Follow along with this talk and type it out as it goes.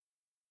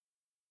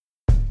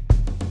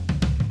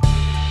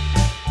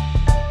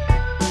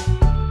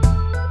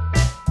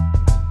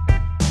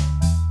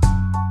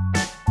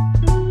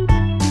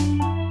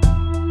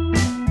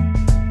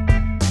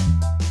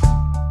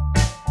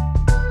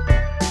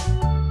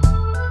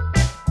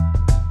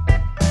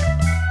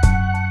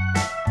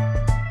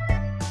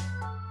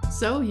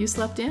So you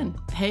slept in.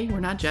 Hey,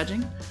 we're not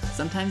judging.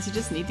 Sometimes you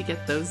just need to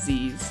get those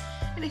Z's.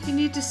 And if you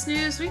need to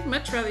snooze, we'd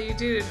much rather you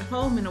do it at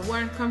home in a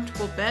warm,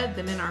 comfortable bed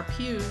than in our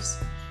pews.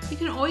 You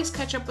can always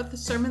catch up with the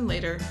sermon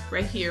later,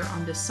 right here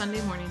on this Sunday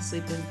Morning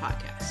Sleep In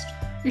podcast.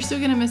 You're still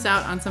going to miss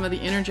out on some of the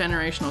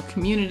intergenerational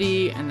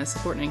community and the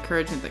support and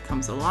encouragement that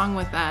comes along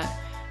with that,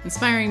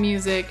 inspiring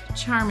music,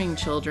 charming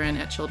children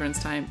at children's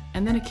time,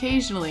 and then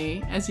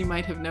occasionally, as you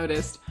might have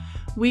noticed,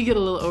 we get a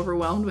little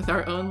overwhelmed with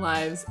our own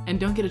lives and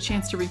don't get a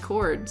chance to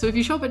record. So if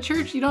you show up at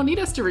church, you don't need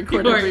us to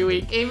record every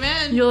week.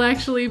 Amen. You'll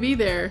actually be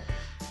there.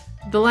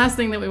 The last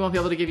thing that we won't be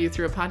able to give you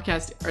through a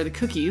podcast are the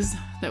cookies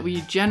that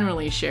we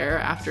generally share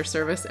after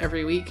service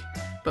every week,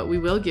 but we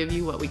will give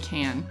you what we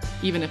can,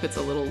 even if it's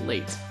a little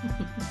late.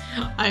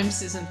 I'm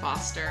Susan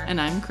Foster.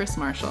 And I'm Chris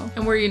Marshall.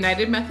 And we're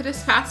United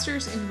Methodist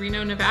pastors in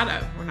Reno,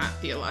 Nevada. We're not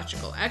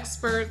theological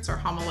experts or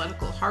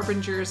homiletical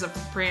harbingers of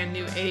a brand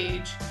new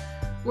age.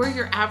 We're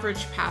your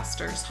average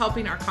pastors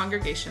helping our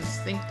congregations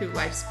think through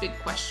life's big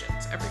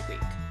questions every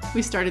week.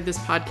 We started this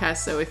podcast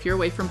so if you're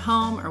away from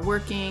home or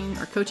working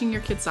or coaching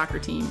your kids' soccer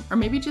team or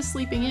maybe just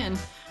sleeping in,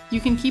 you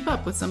can keep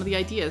up with some of the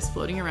ideas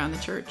floating around the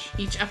church.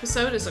 Each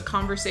episode is a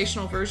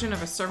conversational version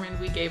of a sermon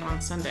we gave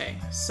on Sunday.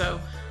 So,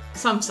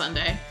 some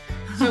Sunday.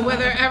 So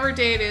whatever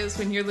day it is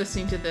when you're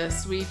listening to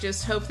this, we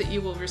just hope that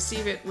you will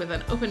receive it with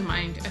an open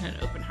mind and an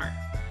open heart.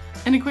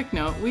 And a quick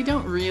note, we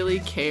don't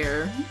really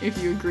care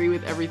if you agree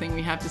with everything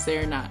we have to say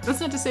or not. That's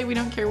not to say we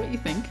don't care what you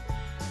think.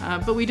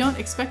 But we don't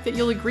expect that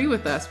you'll agree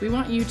with us. We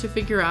want you to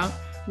figure out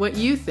what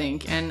you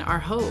think, and our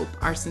hope,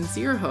 our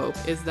sincere hope,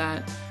 is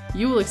that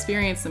you will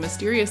experience the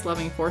mysterious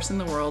loving force in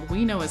the world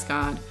we know as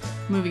God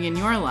moving in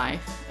your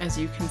life as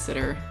you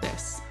consider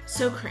this.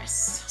 So,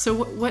 Chris. So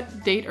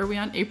what date are we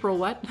on? April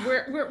what?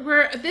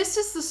 This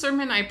is the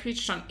sermon I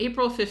preached on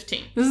April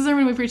 15th. This is the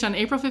sermon we preached on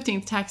April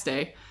 15th, Tax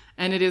Day,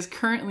 and it is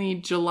currently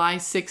July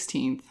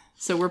 16th.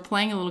 So we're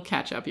playing a little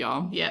catch up,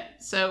 y'all. Yeah.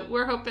 So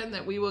we're hoping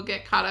that we will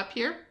get caught up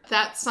here.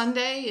 That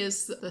Sunday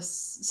is the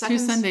second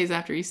 2 Sundays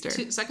after Easter.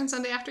 Second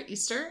Sunday after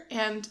Easter.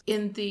 And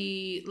in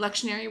the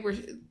lectionary,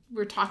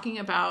 we're talking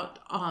about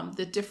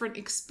the different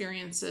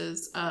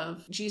experiences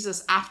of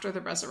Jesus after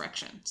the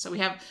resurrection. So we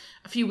have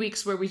a few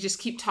weeks where we just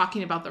keep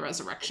talking about the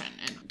resurrection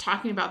and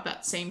talking about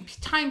that same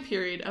time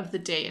period of the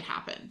day it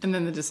happened. And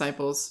then the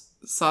disciples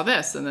saw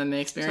this, and then they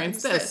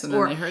experienced this, and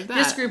then they heard that.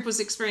 This group was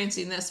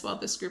experiencing this while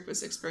this group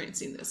was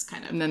excencing this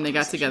kind of. And then they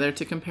got together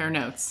to compare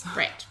notes.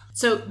 Right.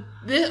 So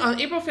on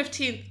April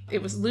 15th,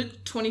 it was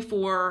Luke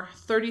 24,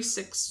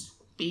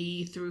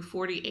 36b through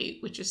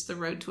 48, which is the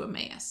road to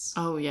Emmaus.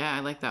 Oh yeah, I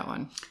like that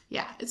one.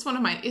 Yeah, it's one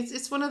of mine.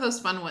 It's one of those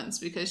fun ones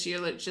because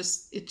you're like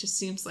it just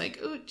seems like,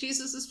 oh,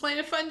 Jesus is playing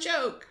a fun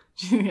joke.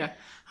 Yeah,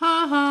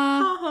 ha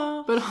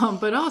ha.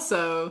 But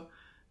also,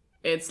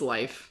 it's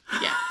life.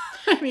 Yeah.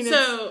 I mean,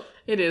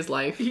 it is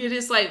life. It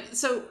is life.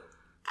 So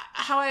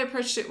how I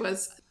approached it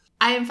was,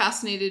 I am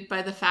fascinated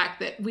by the fact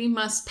that we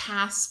must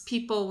pass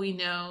people we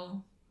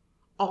know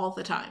all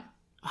the time.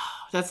 Oh,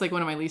 that's like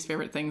one of my least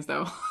favorite things,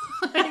 though.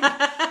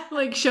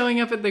 like showing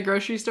up at the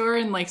grocery store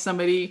and like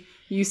somebody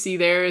you see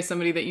there is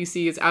somebody that you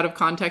see is out of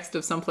context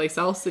of someplace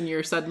else, and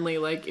you're suddenly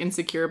like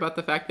insecure about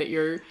the fact that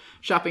your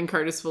shopping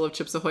cart is full of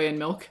Chips Ahoy and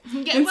milk.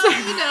 Yeah,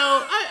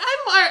 well,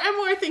 I'm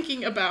more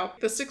thinking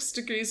about the 6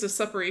 degrees of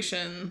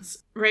separations,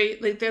 right?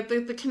 Like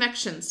the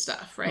connection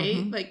stuff, right?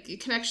 Mm-hmm. Like you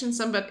connection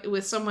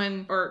with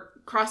someone or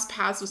cross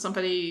paths with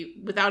somebody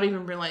without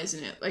even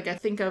realizing it. Like I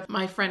think of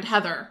my friend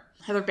Heather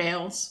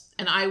Bales,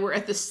 and I were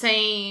at the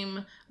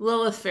same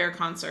Lilith Fair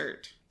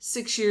concert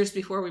 6 years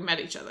before we met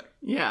each other.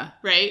 Yeah.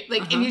 Right?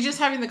 Like, and you're just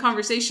having the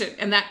conversation,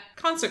 and that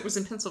concert was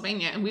in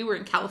Pennsylvania, and we were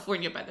in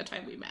California by the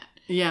time we met.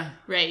 Yeah.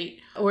 Right?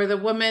 Or the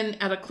woman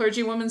at a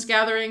clergy woman's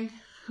gathering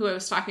who I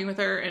was talking with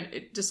her and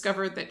it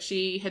discovered that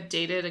she had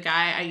dated a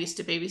guy I used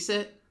to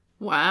babysit.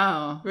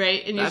 Wow.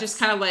 Right? And you're just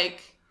kind of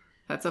like...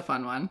 That's a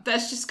fun one.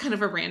 That's just kind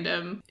of a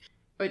random...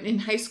 But in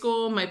high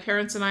school, my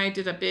parents and I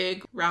did a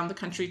big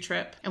round-the-country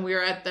trip, and we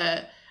were at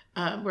the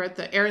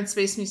Air and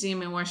Space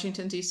Museum in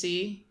Washington,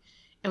 D.C.,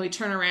 and we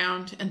turn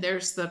around, and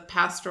there's the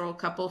pastoral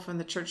couple from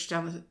the church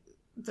down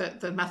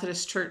the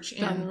Methodist church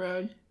down the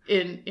road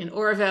in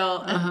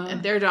Oroville,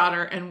 and their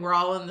daughter, and we're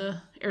all in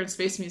the Air and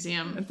Space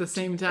Museum at the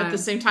same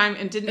time,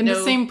 and didn't in know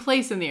the same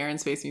place in the Air and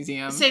Space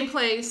Museum, same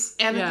place,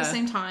 and at the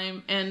same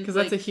time, and because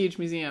that's a huge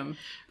museum.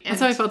 That's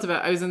how I felt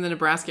about it. I was in the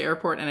Nebraska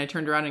airport, and I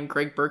turned around, and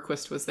Greg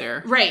Berquist was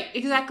there. Right,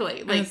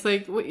 exactly. Like, and it's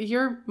like, well,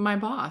 you're my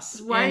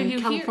boss. Why are you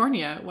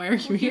California? Here? Why are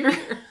you here?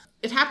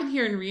 It happened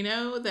here in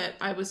Reno that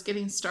I was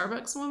getting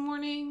Starbucks one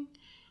morning,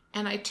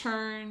 and I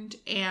turned,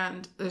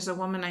 and there's a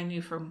woman I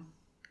knew from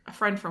a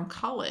friend from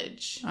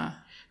college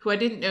who I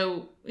didn't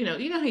know. You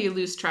know how you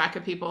lose track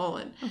of people,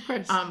 and of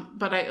course.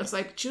 But I was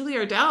like, Julie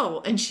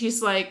Ardell, and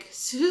she's like,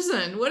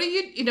 Susan, what are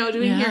you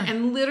doing here?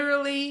 And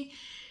literally,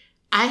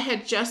 I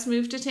had just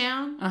moved to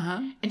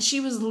town, and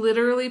she was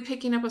literally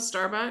picking up a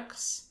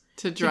Starbucks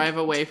to drive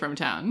away from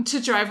town.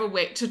 To drive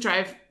away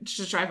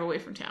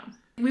from town.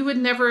 We would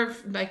never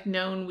have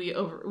known we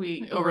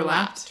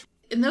overlapped.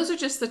 And those are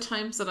just the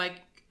times that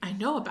I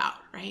know about,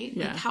 right?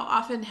 Yeah. Like, how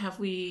often have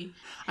we...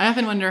 I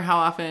often wonder how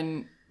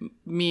often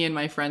me and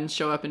my friends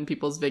show up in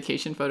people's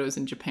vacation photos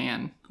in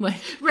Japan.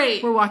 Like,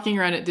 right. we're walking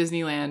around at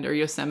Disneyland or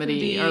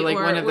Yosemite or like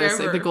one of those,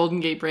 like the Golden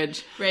Gate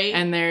Bridge. Right.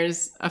 And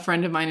there's a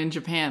friend of mine in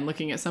Japan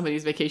looking at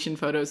somebody's vacation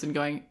photos and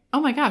going, oh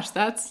my gosh,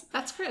 that's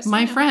Chris.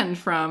 my friend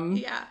from,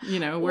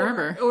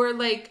 wherever. Or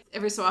like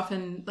every so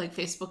often, like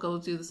Facebook will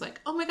do this, like,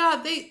 oh my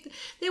God,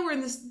 they were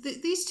in this,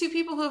 these two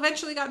people who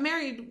eventually got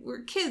married were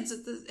kids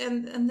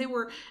and they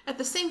were at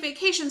the same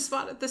vacation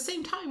spot at the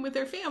same time with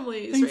their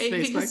families. Thanks, right?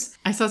 Facebook. Because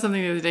I saw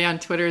something the other day on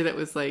Twitter that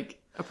was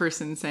like a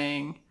person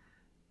saying,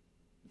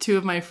 2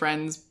 of my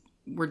friends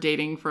were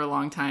dating for a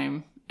long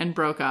time and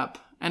broke up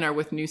and are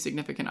with new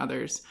significant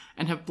others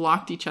and have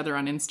blocked each other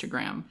on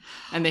Instagram.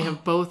 And they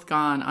have both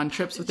gone on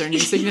trips with their new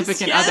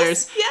significant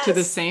others to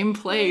the same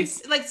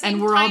place. Like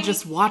and we're all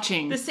just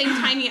watching. The same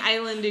tiny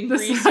island in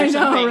Greece or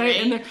something, right?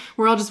 And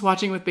we're all just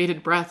watching with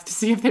bated breath to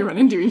see if they run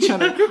into each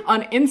other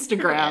on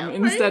Instagram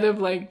instead of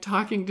like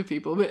talking to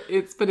people. But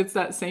it's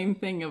that same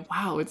thing of,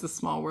 wow, it's a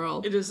small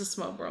world. It is a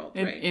small world,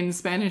 right? In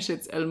Spanish,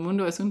 it's el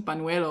mundo es un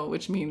pañuelo,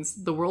 which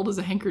means the world is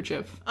a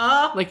handkerchief.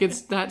 Like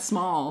it's that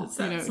small.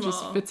 It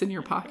just fits in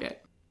your pocket.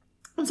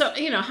 So,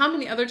 how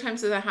many other times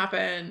does that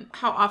happen?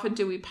 How often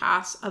do we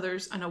pass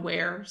others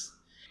unawares?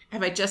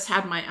 Have I just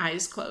had my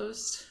eyes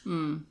closed?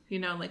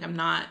 Like I'm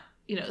not,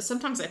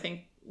 sometimes I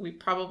think we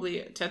probably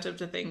attentive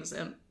to things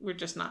and we're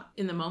just not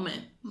in the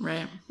moment.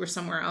 Right. We're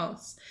somewhere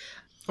else.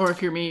 Or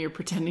if you're me, you're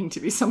pretending to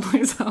be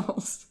someplace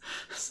else.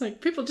 It's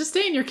like, people, just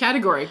stay in your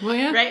category, will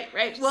you?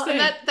 Right. Well, and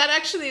that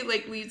actually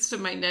like leads to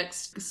my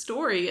next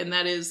story. And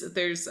that is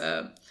there's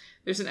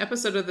an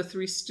episode of the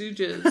Three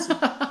Stooges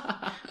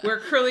where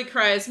Curly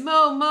cries,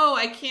 Mo,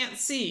 I can't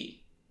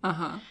see.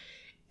 Uh-huh.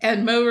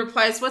 And Mo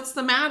replies, what's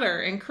the matter?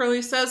 And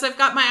Curly says, I've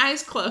got my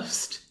eyes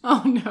closed.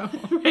 Oh, no.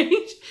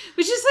 Right?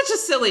 Which is such a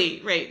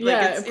silly, right?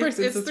 Yeah, of course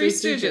it's Three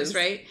Stooges,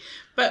 right?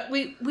 But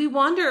we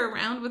wander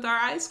around with our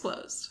eyes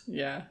closed.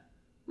 Yeah.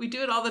 We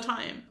do it all the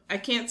time. I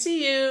can't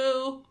see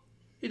you.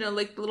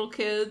 Like little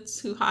kids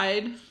who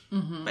hide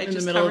by in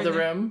the middle of the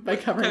room by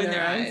covering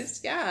their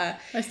eyes. Yeah.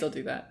 I still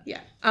do that.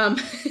 Yeah.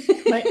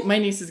 My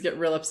nieces get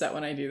real upset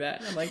when I do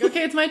that. I'm like,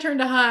 okay, it's my turn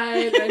to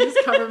hide. I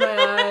just cover my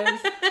eyes.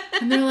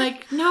 And they're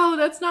like, no,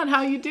 that's not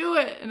how you do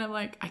it. And I'm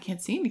like, I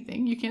can't see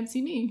anything. You can't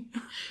see me.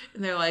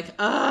 And they're like,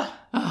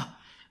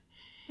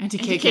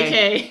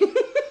 Anti-KK.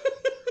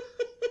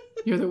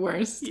 You're the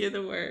worst. You're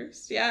the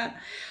worst. Yeah.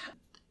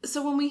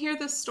 So when we hear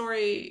this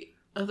story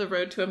of the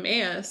road to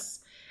Emmaus,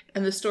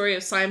 and the story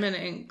of Simon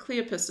and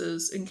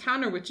Cleopas'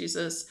 encounter with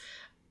Jesus,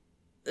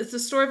 it's the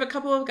story of a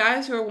couple of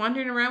guys who are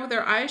wandering around with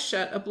their eyes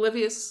shut,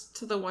 oblivious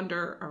to the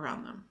wonder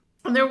around them.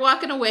 And they're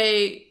walking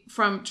away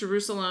from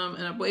Jerusalem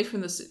and away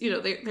from this,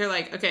 they're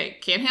like, okay,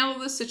 can't handle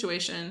this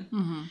situation.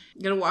 I'm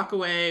going to walk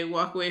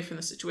away from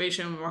the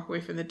situation, walk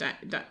away from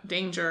the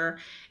danger.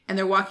 And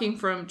they're walking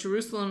from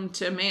Jerusalem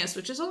to Emmaus,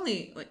 which is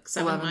only like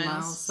 11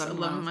 miles.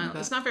 11 miles.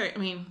 It's not very,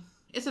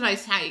 it's a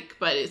nice hike,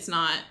 but it's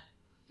not.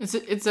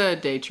 It's a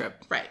day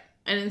trip. Right.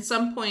 And at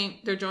some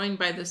point, they're joined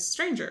by this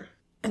stranger.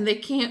 And they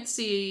can't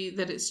see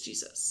that it's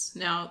Jesus.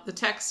 Now, the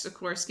text, of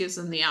course, gives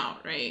them the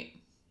out, right?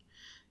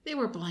 They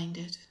were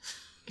blinded.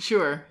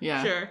 Sure,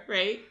 yeah. Sure,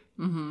 right?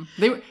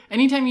 Mm-hmm.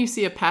 Anytime you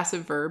see a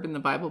passive verb in the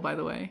Bible, by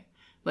the way,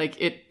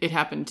 like it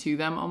happened to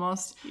them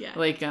almost. Yeah.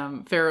 Like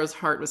Pharaoh's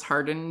heart was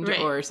hardened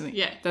or something.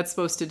 Yeah. That's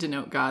supposed to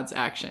denote God's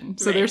action.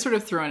 So they're sort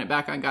of throwing it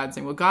back on God,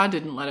 saying, well, God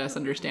didn't let us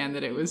understand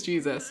that it was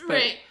Jesus.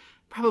 But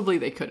probably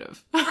they could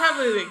have.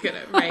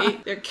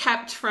 Right? They're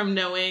kept from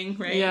knowing,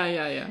 right?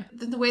 Yeah.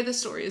 Then the way the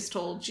story is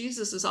told,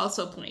 Jesus is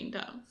also playing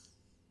dumb.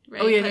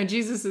 Right? Oh, yeah, no,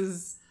 Jesus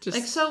is just...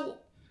 Like, so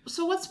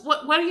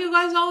what are you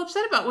guys all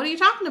upset about? What are you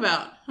talking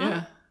about? Huh?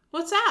 Yeah.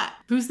 What's that?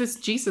 Who's this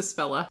Jesus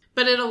fella?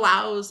 But it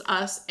allows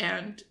us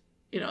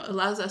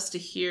to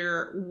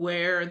hear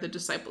where the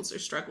disciples are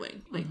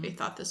struggling. Like they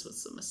thought this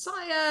was the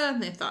Messiah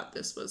and they thought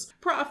this was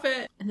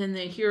prophet. And then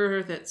they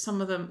hear that some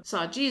of them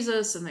saw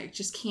Jesus and they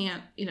just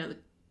can't,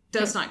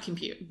 does not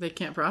compute. They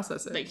can't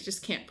process it. They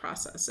just can't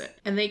process it.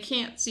 And they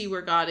can't see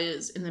where God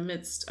is in the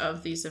midst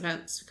of these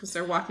events because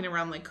they're walking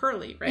around like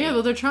Curly, right? Yeah,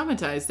 well, they're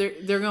traumatized.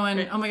 They're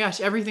going, oh my gosh,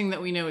 everything that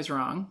we know is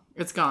wrong.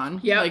 It's gone.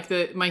 Yeah.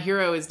 Like my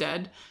hero is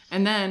dead.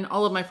 And then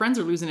all of my friends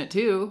are losing it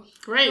too.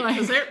 Right,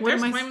 because they're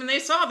claiming they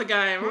saw the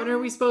guy. What are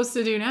we supposed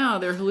to do now?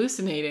 They're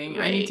hallucinating.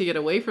 Right. I need to get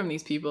away from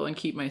these people and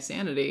keep my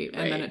sanity. And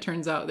Right. then it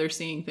turns out they're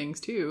seeing things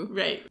too.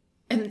 Right.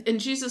 And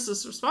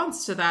Jesus'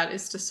 response to that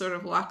is to sort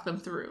of walk them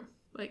through.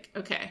 Like,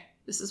 okay,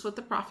 this is what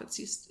the prophets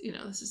used,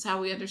 this is how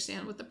we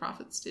understand what the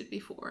prophets did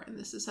before. And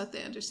this is how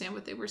they understand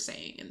what they were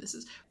saying.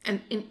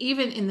 And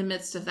even in the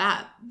midst of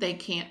that, they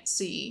can't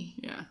see.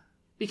 Yeah.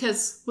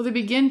 Because... Well, they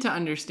begin to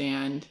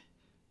understand,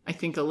 I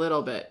think, a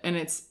little bit. And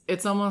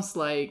it's almost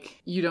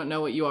like you don't know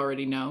what you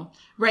already know.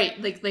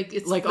 Right. Like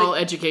it's like all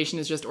education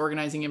is just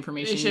organizing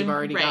information you've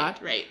already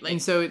got. Right.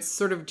 And so it's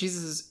sort of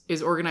Jesus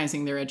is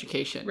organizing their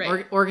education,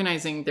 right.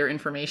 Organizing their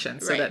information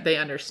so right. that they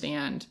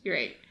understand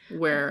right.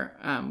 where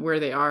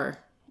they are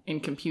in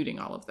computing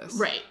all of this.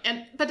 Right.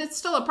 But it's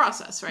still a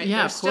process, right? Yeah,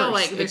 they're of still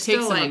course. like they're It still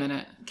takes them like a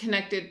minute.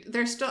 connected.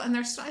 They're still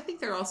I think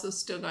they're also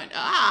still going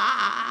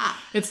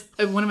It's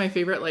one of my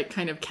favorite like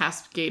kind of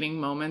cascading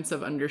moments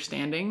of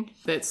understanding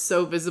that's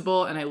so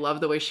visible, and I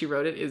love the way she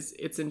wrote it.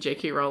 It's in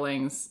J.K.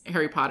 Rowling's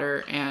Harry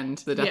Potter and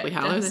the Deathly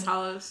Hallows. Deathly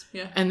Hallows.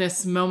 Yeah. And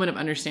this moment of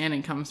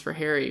understanding comes for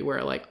Harry,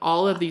 where like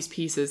all of these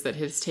pieces that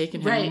has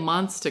taken him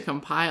months to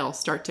compile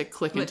start to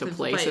click into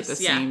place at the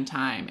same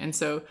time, and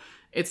so.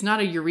 It's not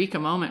a eureka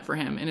moment for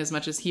him in as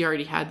much as he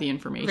already had the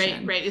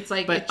information. Right. It's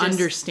like, but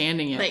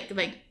understanding it,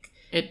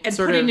 and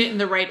putting it in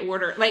the right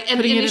order. Like,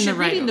 and as you're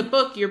reading the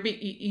book, you're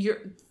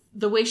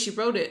the way she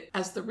wrote it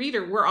as the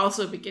reader, we're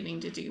also beginning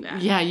to do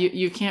that. Yeah,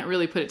 you can't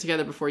really put it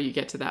together before you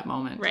get to that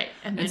moment. Right.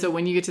 And so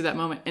when you get to that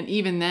moment, and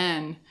even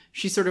then,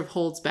 she sort of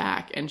holds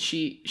back and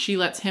she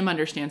lets him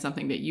understand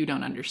something that you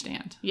don't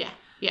understand. Yeah.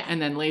 Yeah.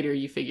 And then later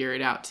you figure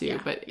it out too.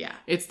 Yeah. But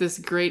it's this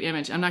great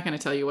image. I'm not going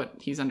to tell you what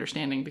he's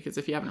understanding because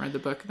if you haven't read the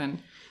book,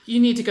 then... You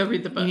need to go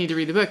read the book. You need to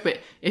read the book. But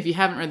if you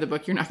haven't read the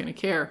book, you're not going to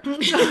care.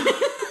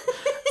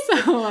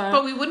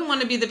 But we wouldn't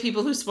want to be the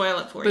people who spoil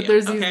it for you. But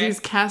there's these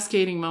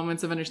cascading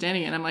moments of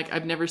understanding. And I'm like,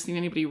 I've never seen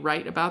anybody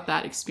write about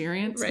that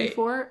experience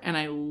before. And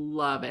I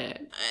love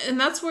it. And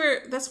that's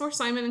where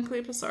Simon and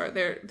Cleopas are.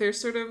 They're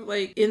sort of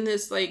like in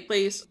this like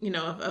place,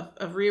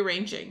 of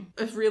rearranging,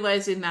 of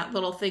realizing that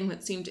little thing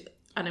that seemed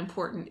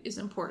unimportant is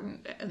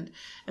important, and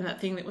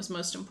that thing that was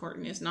most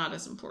important is not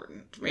as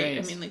important, right?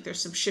 I mean, like there's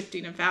some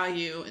shifting of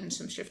value and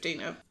some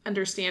shifting of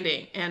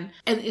understanding, and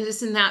it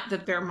is in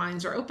that their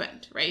minds are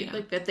opened, right?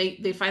 Like that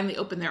they finally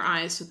open their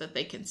eyes so that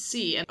they can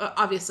see. And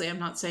obviously I'm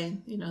not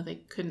saying they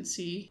couldn't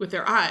see with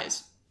their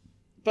eyes,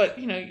 but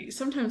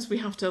sometimes we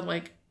have to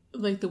like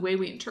the way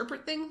we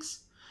interpret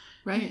things,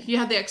 right? You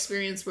had the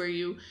experience where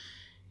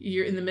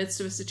you're in the midst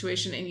of a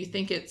situation and you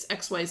think it's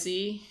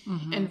XYZ,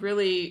 and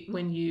really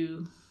when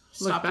you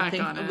look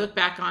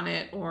back on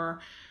it, or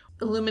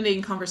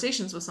illuminating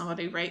conversations with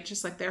somebody, right?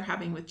 Just like they're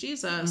having with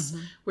Jesus,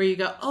 where you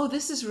go, oh,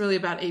 this is really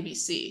about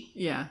ABC.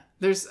 Yeah.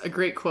 There's a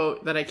great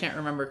quote that I can't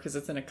remember because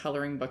it's in a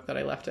coloring book that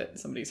I left at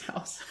somebody's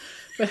house.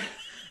 But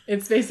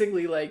it's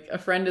basically like a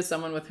friend is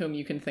someone with whom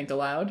you can think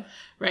aloud.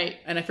 Right.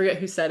 And I forget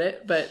who said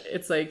it, but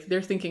it's like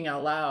they're thinking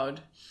out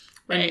loud.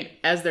 Right. And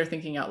as they're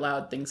thinking out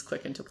loud, things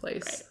click into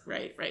place.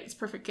 Right. It's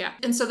perfect. Yeah.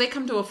 And so they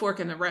come to a fork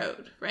in the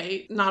road,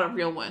 right? Not a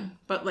real one,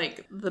 but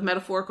like the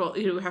metaphorical,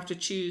 you have to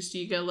choose. Do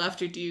you go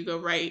left or do you go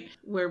right?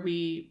 Where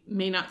we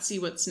may not see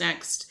what's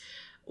next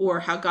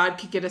or how God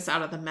could get us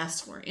out of the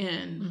mess we're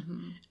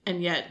in.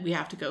 And yet we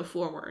have to go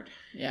forward.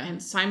 Yeah.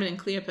 And Simon and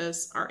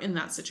Cleopas are in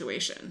that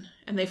situation.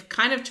 And they've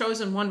kind of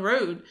chosen one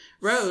road.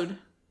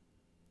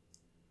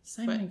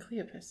 Simon and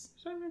Cleopas,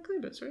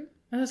 right?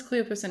 That was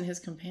Cleopas and his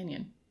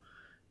companion.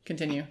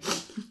 Continue.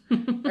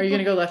 Are you going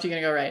to go left? Are you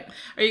going to go right?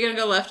 Are you going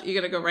to go left? Are you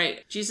going to go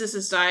right? Jesus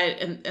has died,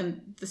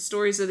 and the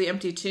stories of the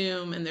empty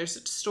tomb, and there's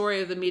a story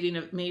of the meeting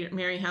of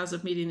Mary has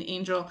of meeting the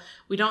angel.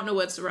 We don't know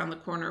what's around the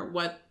corner,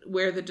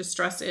 where the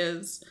distress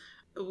is.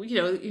 We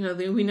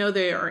know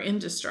they are in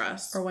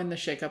distress. Or when the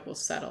shakeup will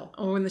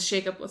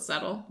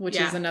settle. Which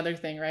is another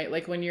thing, right?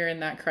 Like when you're in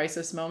that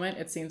crisis moment,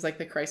 it seems like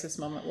the crisis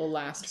moment will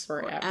last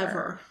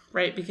forever.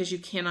 Right? Because you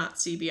cannot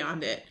see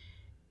beyond it.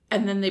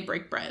 And then they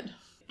break bread.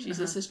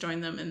 Jesus has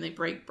joined them and they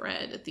break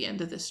bread at the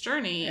end of this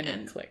journey. And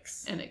it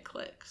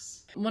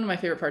clicks. One of my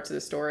favorite parts of the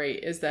story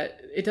is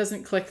that it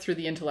doesn't click through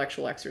the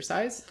intellectual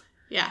exercise.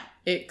 Yeah.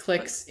 It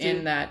clicks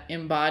in that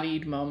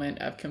embodied moment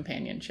of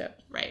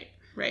companionship. Right.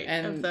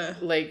 And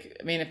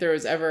if there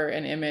was ever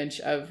an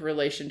image of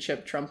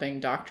relationship trumping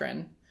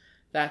doctrine,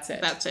 that's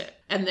it.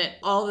 And that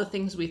all the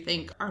things we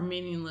think are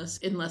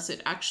meaningless unless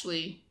it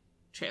actually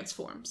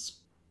transforms.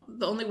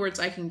 The only words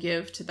I can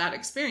give to that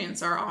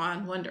experience are awe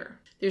and wonder.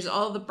 There's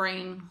all the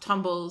brain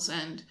tumbles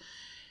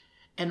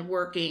and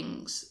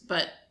workings,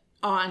 but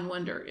awe and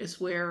wonder is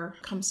where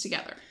it comes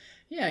together.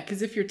 Yeah,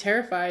 because if you're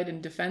terrified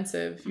and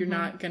defensive, you're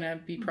not going to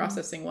be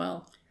processing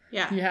well.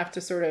 Yeah. You have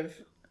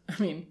to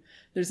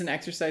there's an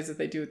exercise that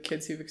they do with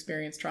kids who've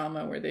experienced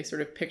trauma where they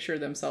sort of picture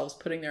themselves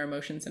putting their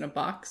emotions in a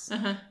box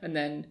and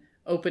then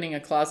opening a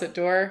closet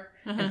door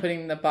and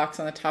putting the box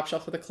on the top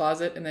shelf of the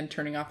closet and then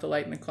turning off the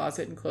light in the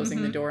closet and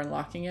closing the door and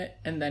locking it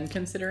and then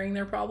considering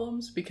their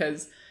problems,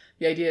 because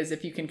the idea is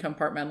if you can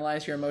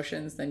compartmentalize your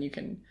emotions, then you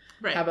can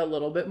have a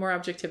little bit more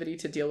objectivity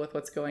to deal with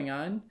what's going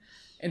on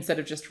instead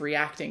of just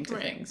reacting to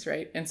things,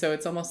 right? And so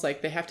it's almost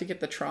like they have to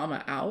get the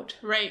trauma out.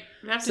 Right.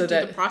 They have to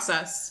do the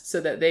process. So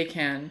that they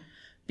can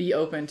be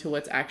open to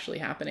what's actually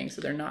happening.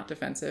 So they're not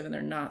defensive and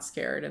they're not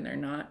scared and they're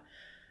not,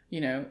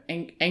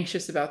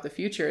 anxious about the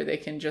future. They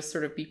can just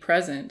sort of be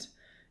present.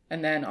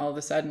 And then all of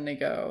a sudden they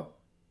go,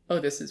 oh,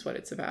 this is what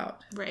it's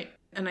about. Right.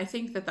 And I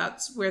think that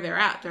that's where they're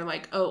at. They're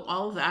like, oh,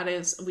 all of that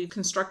is, we've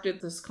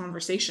constructed this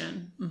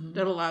conversation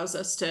that allows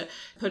us to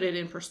put it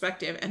in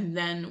perspective. And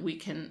then we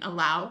can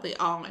allow the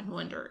awe and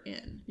wonder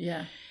in.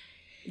 Yeah.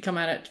 Come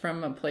at it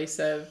from a place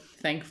of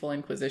thankful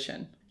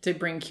inquisition to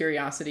bring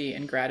curiosity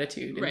and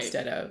gratitude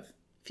instead of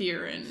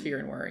fear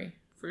and worry.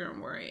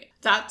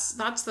 That's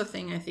the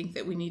thing I think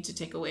that we need to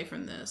take away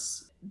from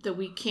this. that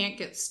we can't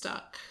get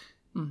stuck.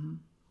 Mm-hmm.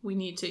 We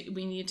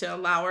need to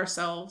allow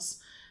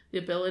ourselves the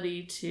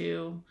ability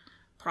to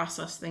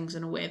process things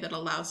in a way that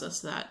allows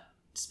us that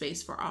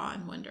space for awe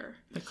and wonder.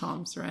 The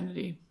calm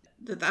serenity.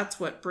 That's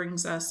what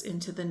brings us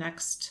into the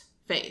next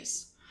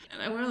phase.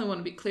 And I really want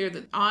to be clear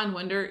that awe and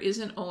wonder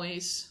isn't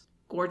always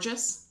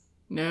gorgeous.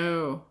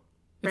 No.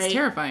 It's Right?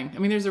 terrifying. I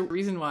mean, there's a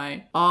reason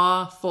why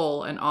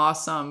awful and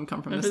awesome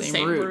come from the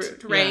same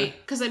root. Right? Yeah.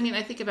 Because I mean,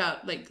 I think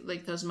about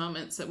like those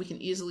moments that we can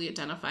easily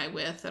identify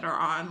with that are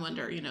awe and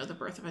wonder. You know, the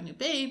birth of a new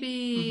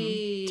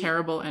baby,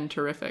 Terrible and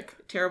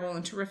terrific. terrible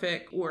and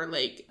terrific, or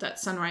like that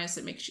sunrise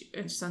that makes you,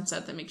 and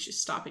sunset that makes you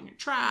stop in your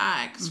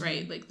tracks.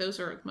 Right? Like those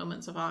are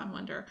moments of awe and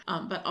wonder.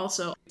 But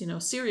also, you know,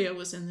 Syria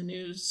was in the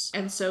news,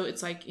 and so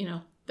it's like, you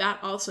know, that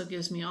also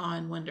gives me awe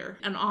and wonder.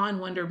 And awe and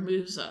wonder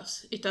moves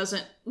us.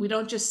 We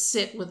don't just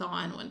sit with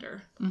awe and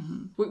wonder.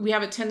 Mm-hmm. We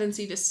have a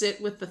tendency to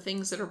sit with the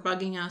things that are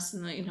bugging us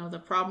and the, you know, the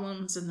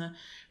problems and the,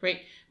 right?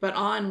 But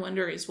awe and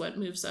wonder is what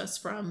moves us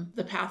from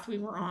the path we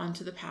were on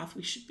to the path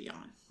we should be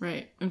on.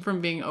 Right. And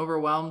from being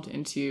overwhelmed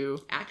into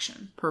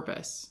Action.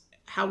 purpose.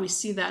 How we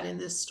see that in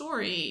this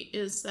story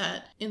is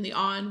that in the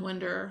awe and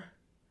wonder,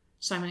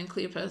 Simon and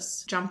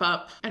Cleopas jump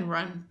up and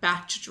run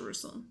back to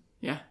Jerusalem.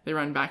 Yeah. They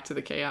run back to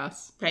the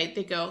chaos. Right?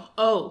 They go,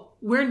 oh,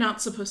 we're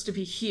not supposed to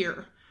be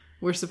here.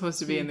 We're supposed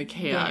to be in the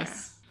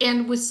chaos. There.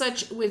 And with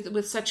such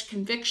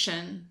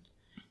conviction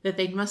that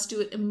they must do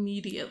it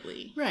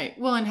immediately. Right.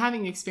 Well, and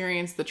having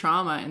experienced the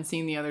trauma and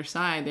seen the other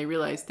side, they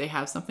realize they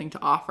have something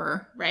to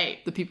offer.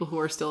 Right. The people who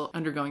are still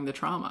undergoing the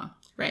trauma.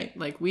 Right.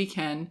 Like, we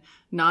can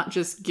not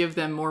just give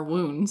them more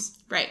wounds.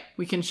 Right.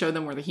 We can show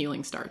them where the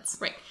healing starts.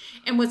 Right.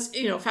 And what's,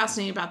 you know,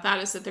 fascinating about that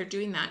is that they're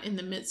doing that in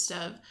the midst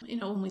of, you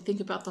know, when we think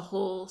about the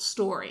whole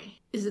story,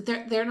 is that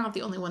they're not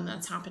the only one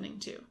that's happening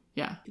to.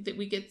 Yeah. That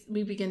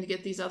we begin to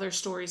get these other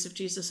stories of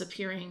Jesus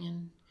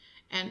appearing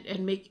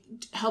and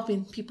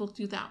helping people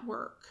do that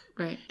work.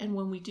 Right. And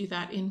when we do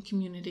that in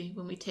community,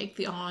 when we take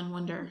the awe and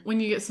wonder.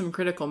 When you get some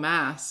critical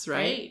mass, right?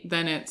 Right.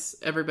 Then it's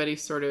everybody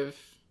sort of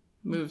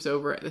moves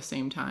over at the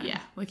same time.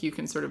 Yeah. Like, you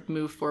can sort of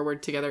move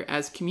forward together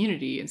as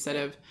community instead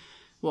of,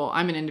 well,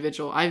 I'm an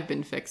individual, I've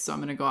been fixed, so I'm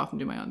going to go off and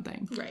do my own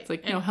thing. Right. It's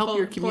like, you know, help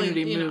your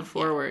community move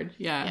forward.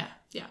 Yeah.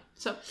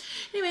 So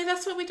anyway,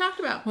 that's what we talked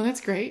about. Well,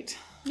 that's great.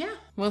 Yeah.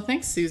 Well,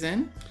 thanks,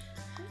 Susan.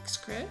 Thanks,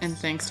 Chris. And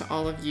thanks to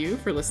all of you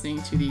for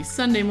listening to the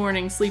Sunday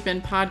Morning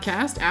Sleep-In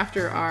podcast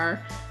after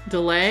our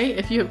delay.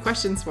 If you have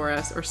questions for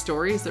us or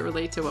stories that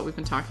relate to what we've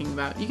been talking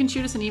about, you can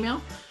shoot us an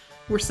email.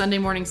 We're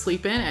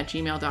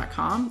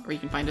sundaymorningsleepin@gmail.com, or you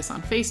can find us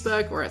on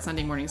Facebook or at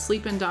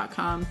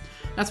sundaymorningsleepin.com.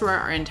 That's where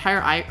our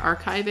entire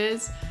archive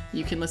is.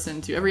 You can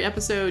listen to every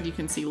episode. You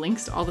can see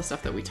links to all the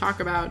stuff that we talk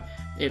about.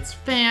 It's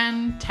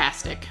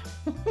fantastic.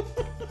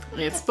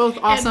 It's both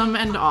awesome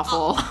and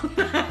awful.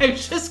 I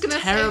was just going to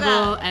say that.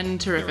 Terrible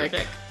and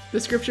terrific. The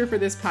scripture for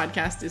this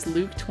podcast is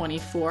Luke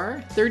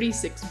 24,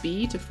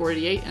 36b to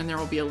 48, and there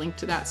will be a link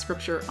to that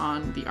scripture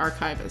on the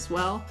archive as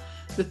well.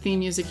 The theme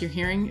music you're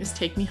hearing is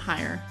Take Me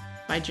Higher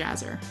by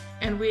Jazzer.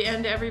 And we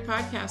end every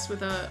podcast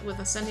with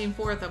a sending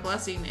forth a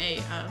blessing,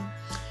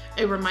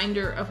 a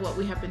reminder of what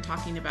we have been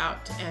talking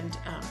about, and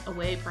a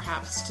way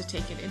perhaps to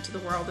take it into the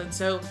world. And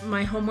so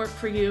my homework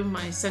for you,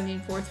 my sending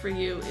forth for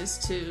you, is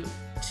to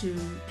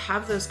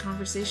have those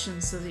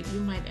conversations so that you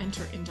might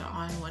enter into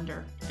awe and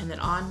wonder, and that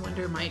awe and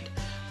wonder might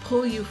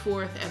pull you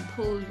forth and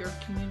pull your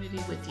community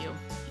with you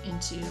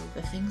into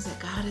the things that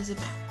God is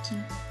about.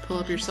 Pull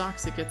up your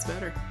socks, it gets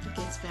better. It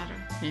gets better.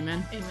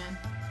 Amen.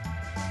 Amen.